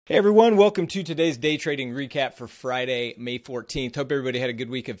Hey everyone, welcome to today's day trading recap for Friday, May 14th. Hope everybody had a good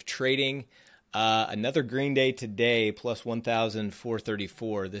week of trading. Another green day today, plus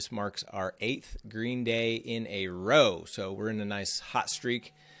 1,434. This marks our 8th green day in a row. So we're in a nice hot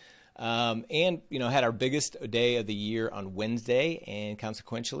streak. And, had our biggest day of the year on Wednesday, and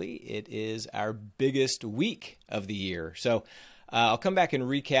consequentially, it is our biggest week of the year. So I'll come back and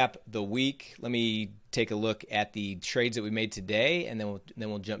recap the week. Let me take a look at the trades that we made today, and then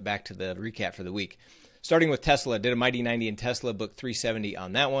we'll jump back to the recap for the week. Starting with Tesla, did a mighty 90 in Tesla, booked 370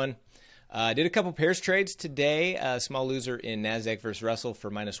 on that one. Did a couple pairs trades today. Small loser in Nasdaq versus Russell for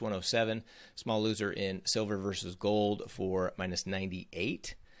minus 107. Small loser in silver versus gold for minus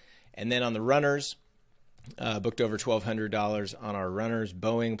 98. And then on the runners, booked over $1,200 on our runners.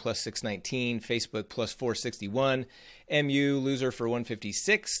 Boeing plus 619, Facebook plus 461, MU loser for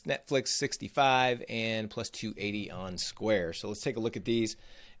 156, Netflix 65, and plus 280 on Square. So let's take a look at these,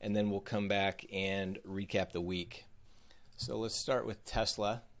 and then we'll come back and recap the week. So let's start with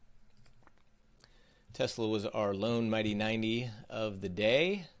Tesla. Tesla was our lone mighty 90 of the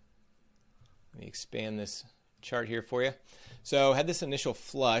day. Let me expand this chart here for you. So had this initial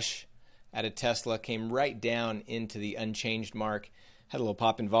flush out of Tesla, came right down into the unchanged mark, had a little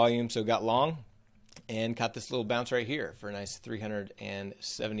pop in volume, so got long, and caught this little bounce right here for a nice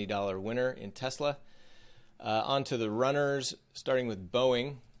 $370 winner in Tesla. On to the runners, starting with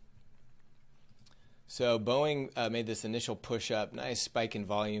Boeing. So Boeing made this initial push up, nice spike in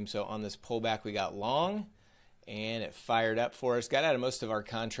volume, so on this pullback we got long, and it fired up for us. Got out of most of our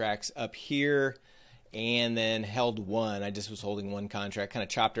contracts up here, and then held one. I just was holding one contract, kind of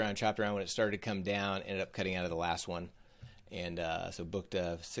chopped around when it started to come down, ended up cutting out of the last one. And so booked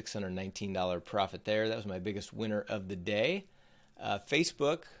a $619 profit there. That was my biggest winner of the day.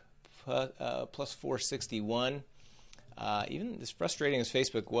 Facebook, plus 461. Even as frustrating as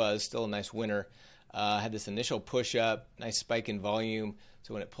Facebook was, still a nice winner. Had this initial push up, nice spike in volume.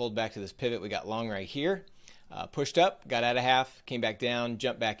 So when it pulled back to this pivot, we got long right here. Pushed up, got out of half, came back down,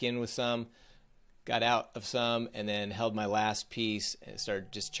 jumped back in with some. Got out of some, and then held my last piece and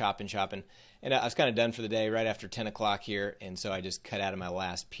started just chopping. And I was kind of done for the day right after 10 o'clock here, and so I just cut out of my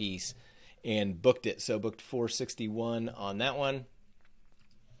last piece and booked it. So booked 461 on that one.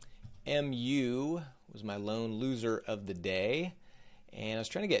 MU was my lone loser of the day, and I was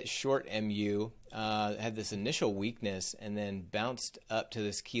trying to get short MU. Had this initial weakness and then bounced up to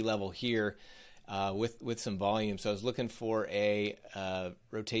this key level here. With some volume. So I was looking for a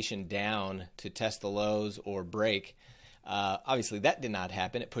rotation down to test the lows or break. Obviously that did not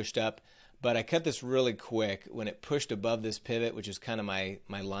happen. It pushed up, but I cut this really quick. When it pushed above this pivot, which is kind of my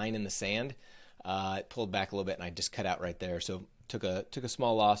line in the sand, it pulled back a little bit, and I just cut out right there. So took a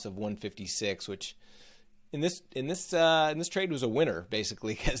small loss of 156, which in this trade was a winner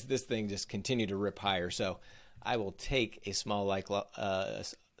basically, because this thing just continued to rip higher. So I will take a small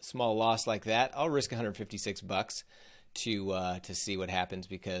loss like that. I'll risk 156 bucks to see what happens,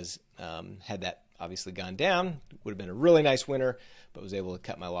 because had that obviously gone down, would have been a really nice winner, but was able to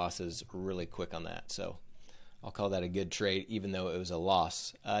cut my losses really quick on that. So I'll call that a good trade, even though it was a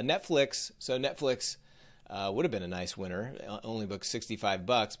loss. Netflix. So Netflix would have been a nice winner. I only booked 65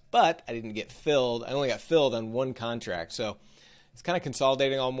 bucks, but I didn't get filled. I only got filled on one contract. So it's kind of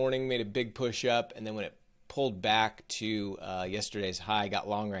consolidating all morning, made a big push up, and then when it pulled back to yesterday's high, got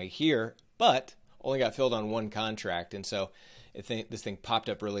long right here, but only got filled on one contract. And so this thing popped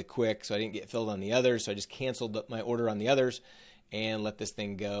up really quick, so I didn't get filled on the others. So I just canceled my order on the others and let this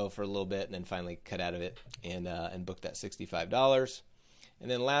thing go for a little bit, and then finally cut out of it and booked that $65.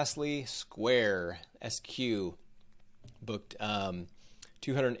 And then lastly, Square, SQ, booked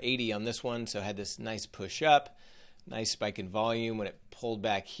 280 on this one. So I had this nice push up, nice spike in volume. When it pulled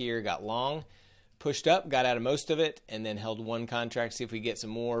back here, got long. Pushed up, got out of most of it, and then held one contract, see if we get some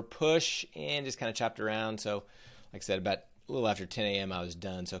more push, and just kind of chopped around. So like I said, about a little after 10 a.m. I was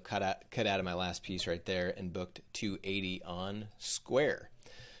done, so cut out of my last piece right there and booked 280 on Square.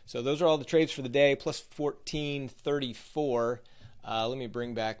 So those are all the trades for the day, plus 1434. Let me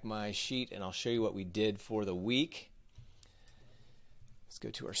bring back my sheet, and I'll show you what we did for the week. Let's go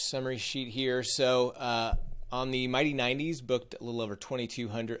to our summary sheet here. So on the Mighty 90s, booked a little over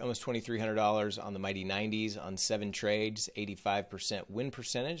 $2,200, almost $2,300 on the Mighty 90s on 7 trades, 85% win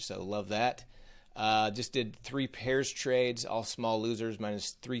percentage, so love that. Just did 3 pairs trades, all small losers,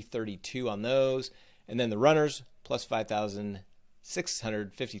 minus 332 on those. And then the runners, plus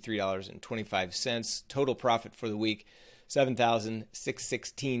 $5,653.25. Total profit for the week,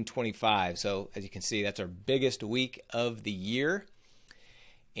 $7,616.25. So as you can see, that's our biggest week of the year.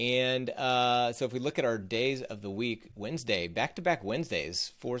 And so if we look at our days of the week, Wednesday, back-to-back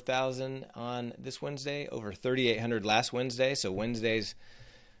Wednesdays, 4,000 on this Wednesday, over 3,800 last Wednesday. So Wednesday's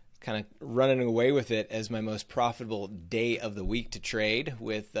kind of running away with it as my most profitable day of the week to trade,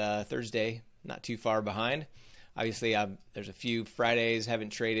 with Thursday not too far behind. Obviously, there's a few Fridays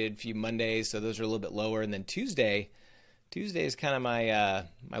haven't traded, a few Mondays, so those are a little bit lower. And then Tuesday is kind of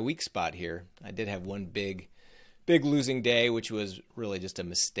my weak spot here. I did have one big losing day, which was really just a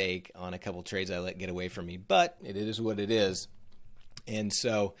mistake on a couple trades I let get away from me, but it is what it is. And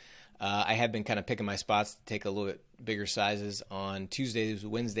so I have been kind of picking my spots to take a little bit bigger sizes on Tuesdays,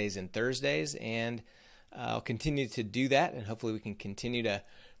 Wednesdays, and Thursdays, and I'll continue to do that, and hopefully we can continue to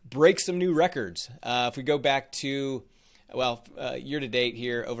break some new records. If we go back to, year to date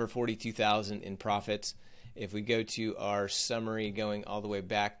here, over 42,000 in profits. If we go to our summary going all the way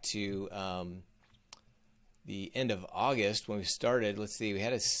back to the end of August when we started, let's see, we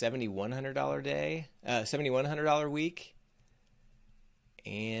had a $7,100 day, $7,100 week.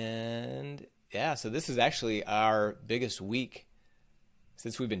 And yeah, so this is actually our biggest week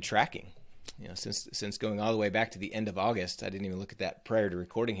since we've been tracking, since going all the way back to the end of August. I didn't even look at that prior to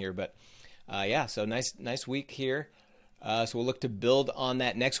recording here, but yeah, so nice week here. So we'll look to build on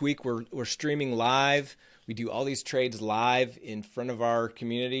that next week. We're streaming live. We do all these trades live in front of our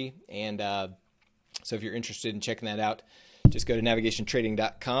community, and so if you're interested in checking that out, just go to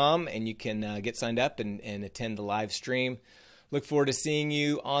NavigationTrading.com and you can get signed up and attend the live stream. Look forward to seeing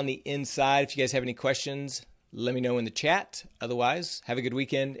you on the inside. If you guys have any questions, let me know in the chat. Otherwise, have a good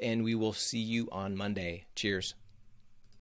weekend, and we will see you on Monday. Cheers.